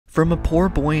From a poor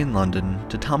boy in London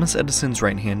to Thomas Edison's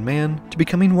right-hand man to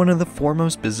becoming one of the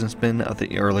foremost businessmen of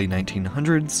the early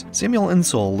 1900s, Samuel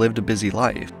Insull lived a busy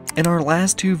life. In our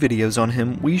last two videos on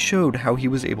him, we showed how he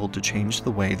was able to change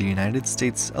the way the United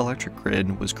States electric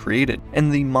grid was created,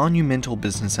 and the monumental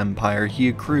business empire he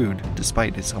accrued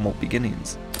despite his humble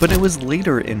beginnings. But it was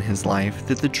later in his life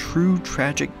that the true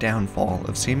tragic downfall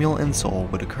of Samuel Insull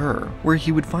would occur, where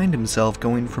he would find himself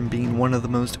going from being one of the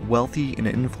most wealthy and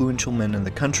influential men in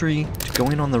the country to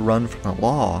going on the run from the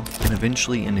law and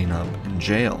eventually ending up in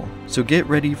jail. So get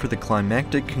ready for the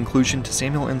climactic conclusion to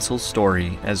Samuel Insull's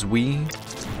story as we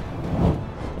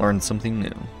learn something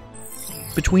new.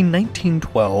 Between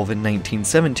 1912 and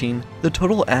 1917, the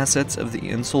total assets of the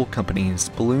Insull companies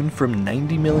ballooned from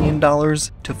 $90 million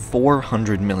to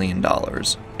 $400 million.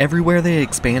 Everywhere they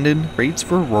expanded, rates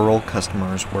for rural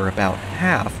customers were about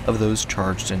half of those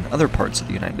charged in other parts of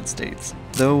the United States.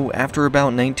 Though after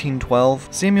about 1912,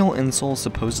 Samuel Insull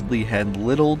supposedly had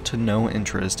little to no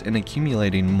interest in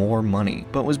accumulating more money,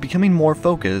 but was becoming more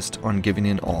focused on giving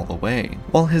it all away.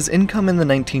 While his income in the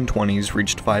 1920s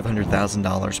reached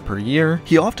 $500,000 per year,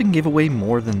 he often gave away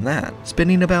more than that,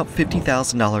 spending about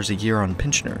 $50,000 a year on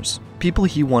pensioners, people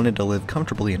he wanted to live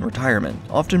comfortably in retirement,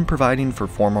 often providing for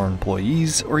former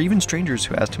employees or even strangers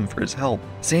who asked him for his help.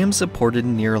 Sam supported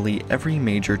nearly every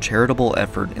major charitable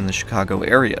effort in the Chicago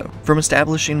area, from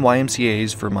establishing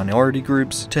YMCAs for minority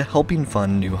groups to helping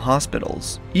fund new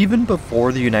hospitals. Even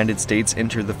before the United States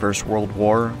entered the First World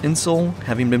War, Insull,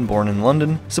 having been born in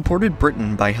London, supported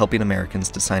Britain by helping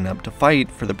Americans to sign up to fight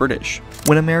for the British.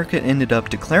 When America ended up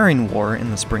declaring war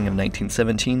in the spring of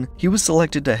 1917, he was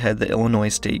selected to head the Illinois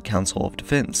State Council of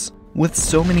Defense. With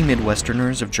so many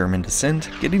Midwesterners of German descent,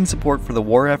 getting support for the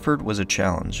war effort was a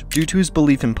challenge. Due to his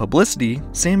belief in publicity,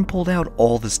 Sam pulled out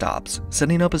all the stops,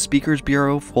 setting up a speakers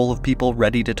bureau full of people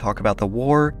ready to talk about the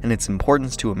war and its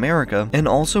importance to America, and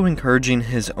also encouraging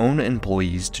his own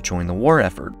employees to join the war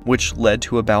effort, which led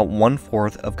to about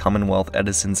 1/4 of Commonwealth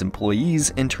Edison's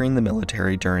employees entering the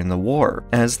military during the war,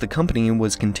 as the company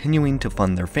was continuing to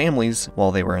fund their families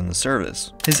while they were in the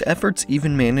service. His efforts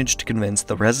even managed to convince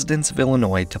the residents of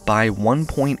Illinois to buy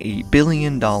 $1.8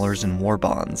 billion in war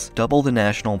bonds, double the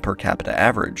national per capita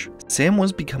average. Sam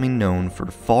was becoming known for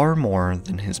far more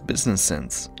than his business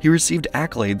sense. He received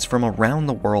accolades from around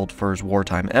the world for his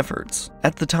wartime efforts.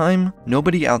 At the time,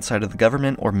 nobody outside of the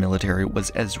government or military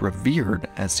was as revered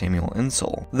as Samuel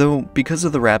Insull, though because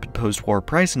of the rapid post-war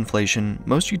price inflation,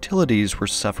 most utilities were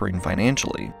suffering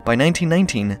financially. By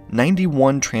 1919,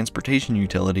 91 transportation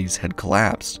utilities had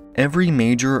collapsed. Every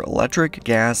major electric,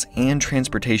 gas, and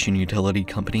transportation utility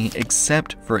company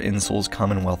except for Insull's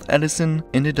Commonwealth Edison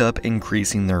ended up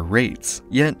increasing their rates.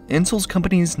 Yet, Insull's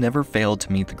companies never failed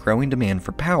to meet the growing demand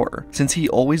for power, since he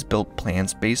always built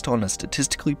plants based on a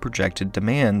statistically projected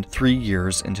demand 3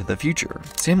 years into the future.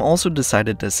 Sam also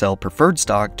decided to sell preferred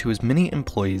stock to as many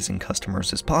employees and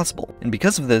customers as possible, and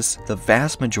because of this, the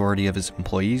vast majority of his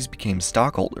employees became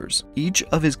stockholders. Each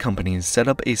of his companies set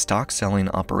up a stock selling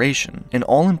operation, and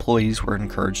all employees were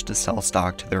encouraged to sell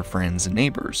stock to their friends and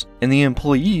neighbors, and the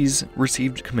employees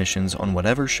received commissions on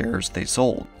whatever shares they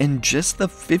sold. In just the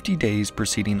 50 days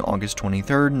preceding August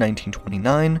 23,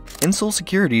 1929, Insull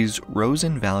securities rose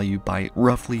in value by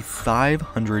roughly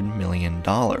 $500 million.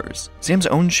 Sam's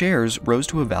own shares rose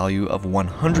to a value of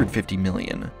 $150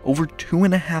 million, over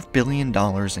 $2.5 billion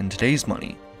in today's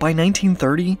money. By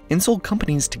 1930, Insull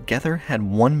companies together had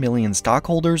 1 million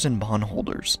stockholders and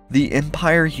bondholders. The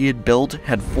empire he had built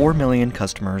had 4 million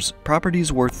customers,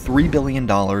 properties worth $3 billion,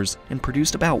 and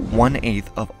produced about 1/8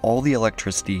 of all the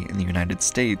electricity in the United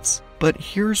States. But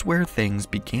here's where things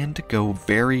began to go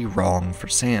very wrong for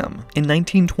Sam. In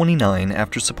 1929,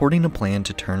 after supporting a plan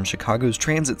to turn Chicago's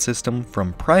transit system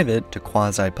from private to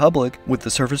quasi-public, with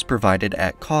the service provided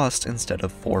at cost instead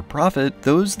of for profit,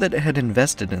 those that had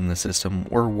invested in the system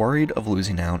were worried of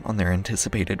losing out on their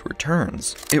anticipated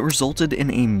returns. It resulted in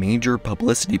a major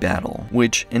publicity battle,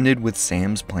 which ended with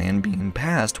Sam's plan being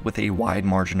passed with a wide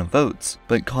margin of votes,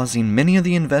 but causing many of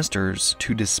the investors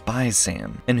to despise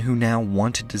Sam, and who now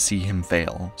wanted to see him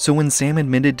fail. So when Sam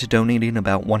admitted to donating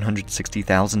about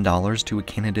 $160,000 to a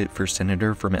candidate for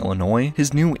senator from Illinois,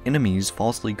 his new enemies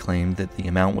falsely claimed that the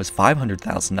amount was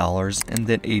 $500,000 and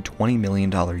that a $20 million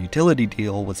utility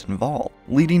deal was involved,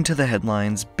 leading to the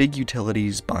headlines, "Big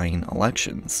Utilities Buying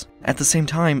Elections." At the same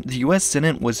time, the US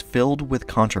Senate was filled with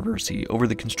controversy over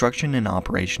the construction and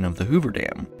operation of the Hoover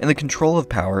Dam and the control of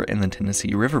power in the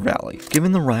Tennessee River Valley.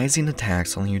 Given the rising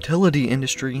attacks on the utility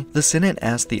industry, the Senate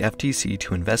asked the FTC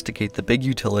to investigate the big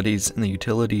utilities and the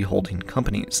utility holding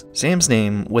companies. Sam's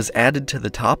name was added to the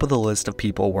top of the list of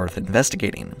people worth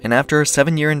investigating, and after a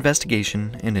 7-year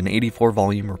investigation and an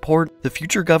 84-volume report, the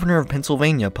future governor of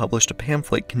Pennsylvania published a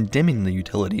pamphlet condemning the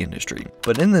utility industry.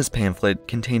 But in this pamphlet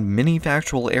contained many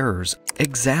factual errors.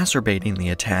 Exacerbating the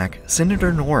attack,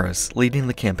 Senator Norris, leading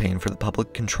the campaign for the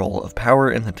public control of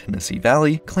power in the Tennessee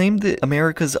Valley, claimed that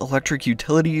America's electric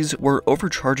utilities were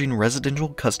overcharging residential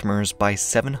customers by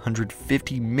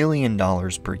 $750 million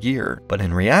per year. But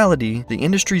in reality, the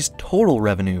industry's total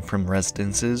revenue from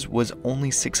residences was only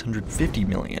 $650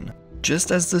 million.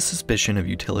 Just as the suspicion of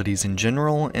utilities in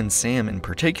general, and Sam in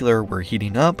particular, were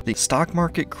heating up, the stock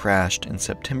market crashed in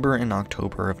September and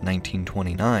October of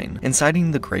 1929, inciting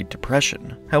the Great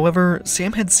Depression. However,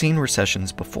 Sam had seen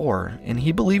recessions before, and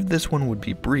he believed this one would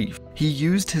be brief. He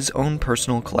used his own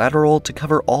personal collateral to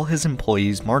cover all his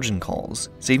employees' margin calls,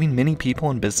 saving many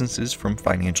people and businesses from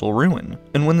financial ruin.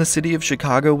 And when the city of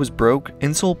Chicago was broke,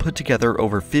 Insull put together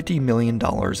over $50 million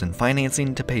in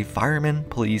financing to pay firemen,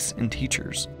 police, and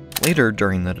teachers. Later,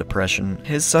 during the Depression,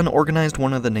 his son organized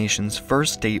one of the nation's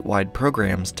first statewide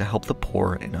programs to help the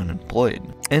poor and unemployed.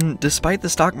 And despite the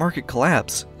stock market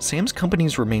collapse, Sam's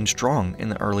companies remained strong in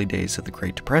the early days of the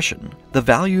Great Depression. The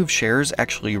value of shares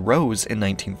actually rose in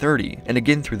 1930, and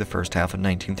again through the first half of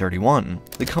 1931.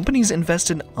 The companies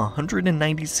invested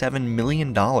 $197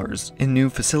 million in new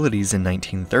facilities in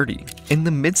 1930. In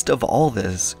the midst of all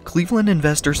this, Cleveland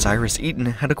investor Cyrus Eaton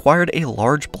had acquired a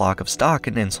large block of stock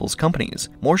in Insull's companies,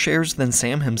 more shares than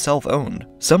Sam himself owned.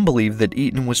 Some believe that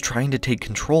Eaton was trying to take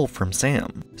control from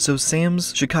Sam, so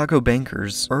Sam's Chicago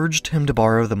bankers urged him to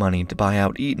borrow the money to buy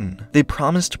out Eaton. They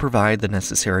promised to provide the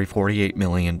necessary $48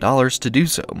 million to do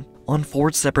so. On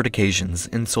 4 separate occasions,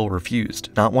 Insull refused,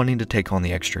 not wanting to take on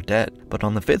the extra debt, but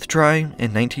on the 5th try,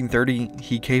 in 1930,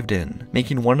 he caved in,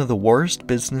 making one of the worst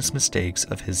business mistakes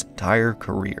of his entire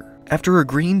career. After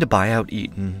agreeing to buy out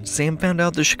Eaton, Sam found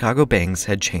out the Chicago banks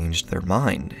had changed their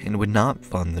mind and would not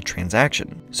fund the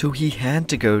transaction, so he had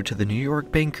to go to the New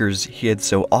York bankers he had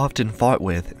so often fought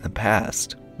with in the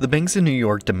past. The banks in New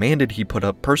York demanded he put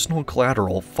up personal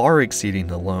collateral far exceeding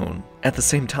the loan. At the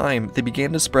same time, they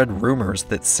began to spread rumors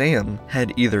that Sam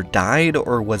had either died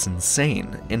or was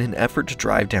insane in an effort to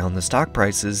drive down the stock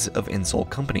prices of Insull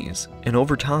companies. And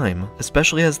over time,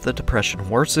 especially as the Depression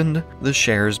worsened, the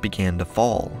shares began to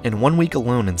fall. In 1 week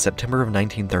alone in September of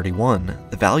 1931,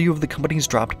 the value of the companies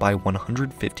dropped by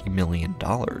 $150 million.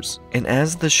 And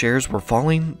as the shares were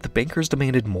falling, the bankers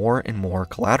demanded more and more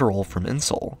collateral from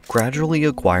Insull, gradually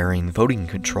acquiring voting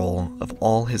control of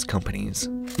all his companies.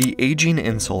 The aging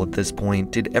Insull at this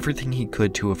point did everything he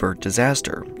could to avert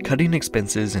disaster, cutting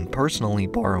expenses and personally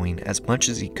borrowing as much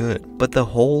as he could. But the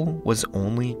hole was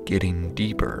only getting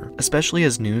deeper, especially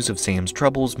as news of Sam's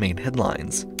troubles made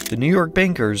headlines. The New York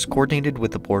bankers coordinated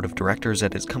with the board of directors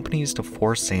at his companies to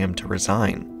force Sam to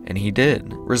resign. And he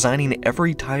did, resigning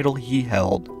every title he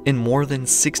held in more than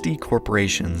 60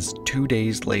 corporations 2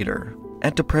 days later.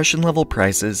 At depression-level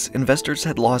prices, investors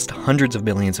had lost hundreds of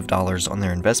millions of dollars on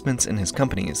their investments in his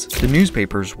companies. The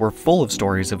newspapers were full of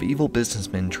stories of evil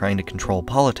businessmen trying to control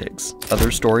politics. Other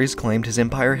stories claimed his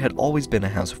empire had always been a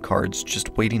house of cards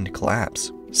just waiting to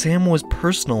collapse. Sam was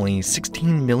personally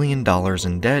 $16 million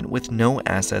in debt with no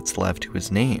assets left to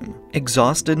his name.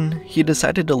 Exhausted, he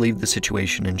decided to leave the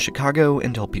situation in Chicago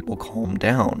until people calmed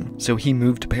down, so he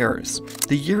moved to Paris.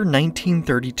 The year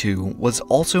 1932 was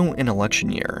also an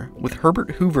election year, with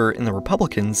Herbert Hoover and the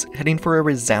Republicans heading for a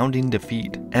resounding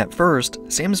defeat. At first,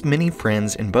 Sam's many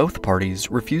friends in both parties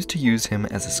refused to use him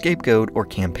as a scapegoat or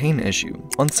campaign issue.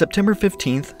 On September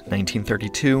 15,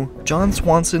 1932, John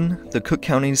Swanson, the Cook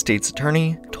County state's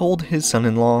attorney, told his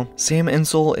son-in-law, "Sam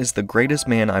Insull is the greatest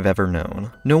man I've ever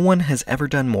known. No one has ever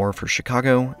done more for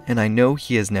Chicago, and I know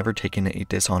he has never taken a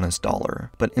dishonest dollar.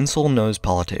 But Insull knows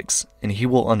politics, and he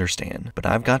will understand, but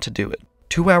I've got to do it."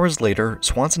 2 hours later,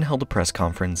 Swanson held a press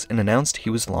conference and announced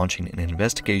he was launching an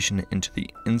investigation into the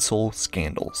Insull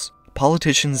scandals.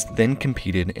 Politicians then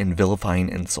competed in vilifying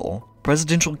Insull.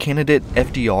 Presidential candidate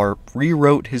FDR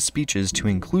rewrote his speeches to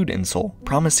include Insull,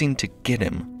 promising to get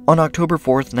him. On October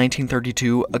 4th,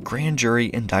 1932, a grand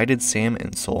jury indicted Sam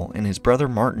Insull and his brother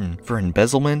Martin for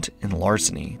embezzlement and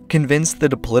larceny. Convinced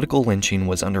that a political lynching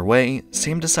was underway,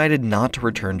 Sam decided not to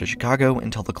return to Chicago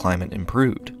until the climate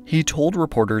improved. He told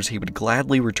reporters he would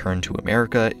gladly return to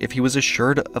America if he was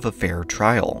assured of a fair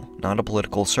trial, not a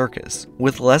political circus.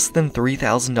 With less than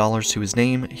 $3,000 to his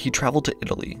name, he traveled to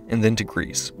Italy and then to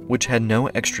Greece, which had no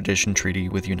extradition treaty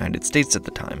with the United States at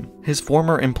the time. His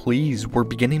former employees were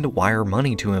beginning to wire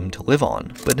money to him to live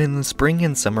on, but in the spring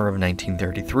and summer of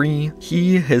 1933,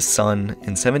 he, his son,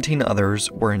 and 17 others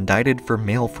were indicted for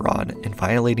mail fraud and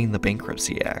violating the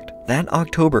Bankruptcy Act. That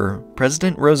October,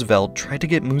 President Roosevelt tried to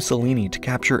get Mussolini to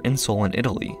capture Insull in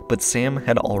Italy, but Sam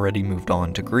had already moved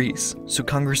on to Greece. So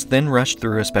Congress then rushed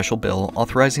through a special bill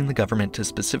authorizing the government to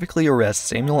specifically arrest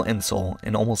Samuel Insull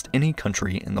in almost any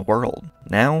country in the world.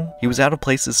 Now, he was out of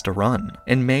places to run.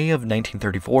 In May of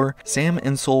 1934, Sam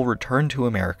Insull returned to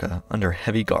America under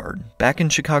heavy guard. Back in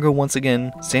Chicago once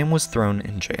again, Sam was thrown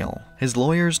in jail. His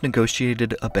lawyers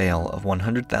negotiated a bail of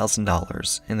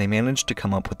 $100,000 and they managed to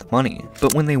come up with the money.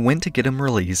 But when they went to get him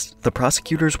released, the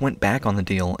prosecutors went back on the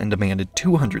deal and demanded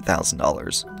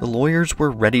 $200,000. The lawyers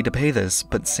were ready to pay this,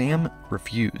 but Sam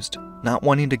refused, not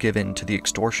wanting to give in to the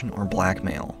extortion or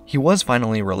blackmail. He was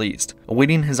finally released,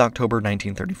 awaiting his October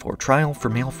 1934 trial for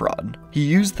mail fraud. He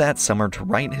used that summer to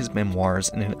write his memoirs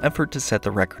in an effort to set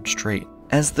the record straight.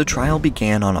 As the trial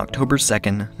began on October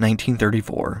 2nd,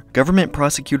 1934, government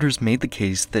prosecutors made the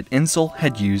case that Insull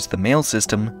had used the mail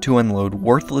system to unload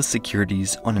worthless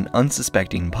securities on an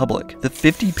unsuspecting public. The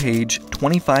 50-page,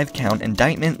 25-count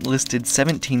indictment listed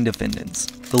 17 defendants.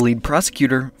 The lead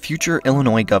prosecutor, future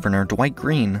Illinois Governor Dwight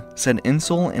Green, said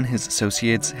Insull and his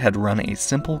associates had run a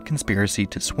simple conspiracy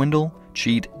to swindle,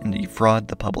 cheat, and defraud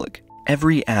the public.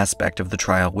 Every aspect of the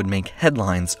trial would make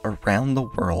headlines around the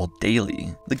world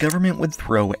daily. The government would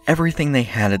throw everything they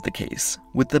had at the case,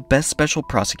 with the best special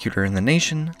prosecutor in the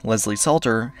nation, Leslie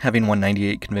Salter, having won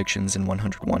 98 convictions in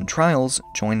 101 trials,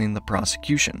 joining the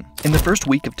prosecution. In the first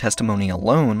week of testimony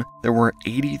alone, there were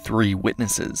 83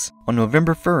 witnesses. On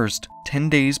November 1st, 10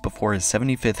 days before his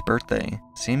 75th birthday,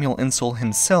 Samuel Insull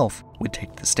himself would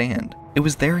take the stand. It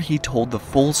was there he told the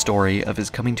full story of his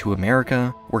coming to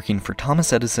America, working for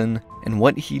Thomas Edison, and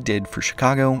what he did for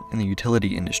Chicago and the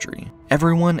utility industry.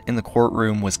 Everyone in the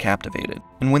courtroom was captivated,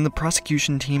 and when the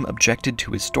prosecution team objected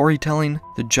to his storytelling,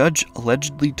 the judge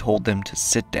allegedly told them to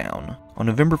sit down. On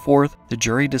November 4th, the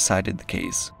jury decided the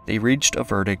case. They reached a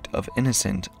verdict of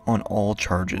innocent on all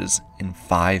charges in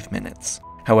 5 minutes.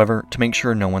 However, to make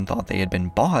sure no one thought they had been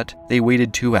bought, they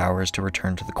waited 2 hours to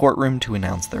return to the courtroom to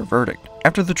announce their verdict.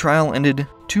 After the trial ended,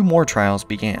 2 more trials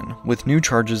began, with new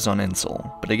charges on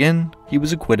Insull, but again, he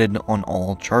was acquitted on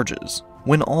all charges.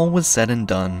 When all was said and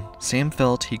done, Sam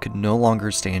felt he could no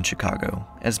longer stay in Chicago,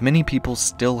 as many people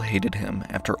still hated him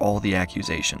after all the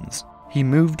accusations. He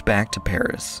moved back to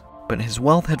Paris, but his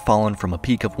wealth had fallen from a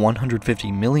peak of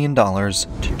 $150 million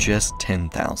to just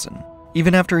 $10,000.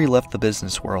 Even after he left the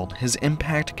business world, his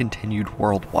impact continued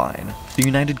worldwide. The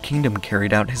United Kingdom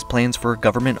carried out his plans for a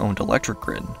government-owned electric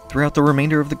grid. Throughout the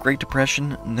remainder of the Great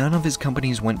Depression, none of his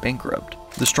companies went bankrupt.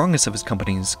 The strongest of his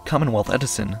companies, Commonwealth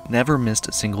Edison, never missed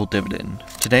a single dividend.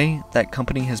 Today, that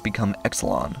company has become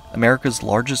Exelon, America's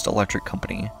largest electric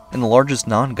company, and the largest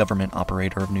non-government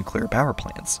operator of nuclear power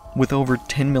plants, with over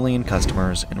 10 million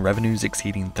customers and revenues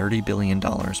exceeding $30 billion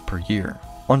per year.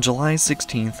 On July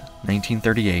 16,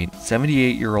 1938,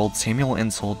 78-year-old Samuel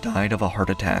Insull died of a heart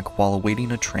attack while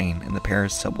awaiting a train in the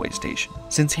Paris subway station.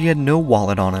 Since he had no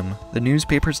wallet on him, the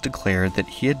newspapers declared that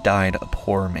he had died a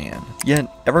poor man.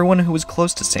 Yet, everyone who was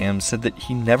close to Sam said that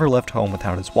he never left home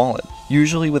without his wallet,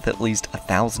 usually with at least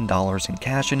 $1,000 in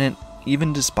cash in it,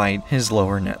 even despite his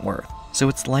lower net worth. So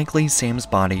it's likely Sam's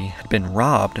body had been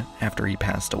robbed after he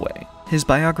passed away. His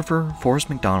biographer, Forrest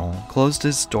McDonald, closed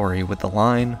his story with the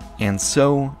line, "And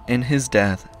so, in his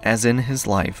death, as in his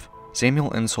life,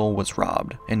 Samuel Insull was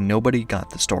robbed, and nobody got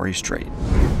the story straight."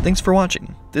 Thanks for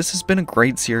watching. This has been a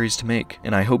great series to make,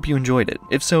 and I hope you enjoyed it.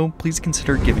 If so, please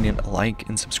consider giving it a like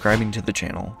and subscribing to the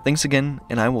channel. Thanks again,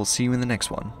 and I will see you in the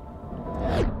next one.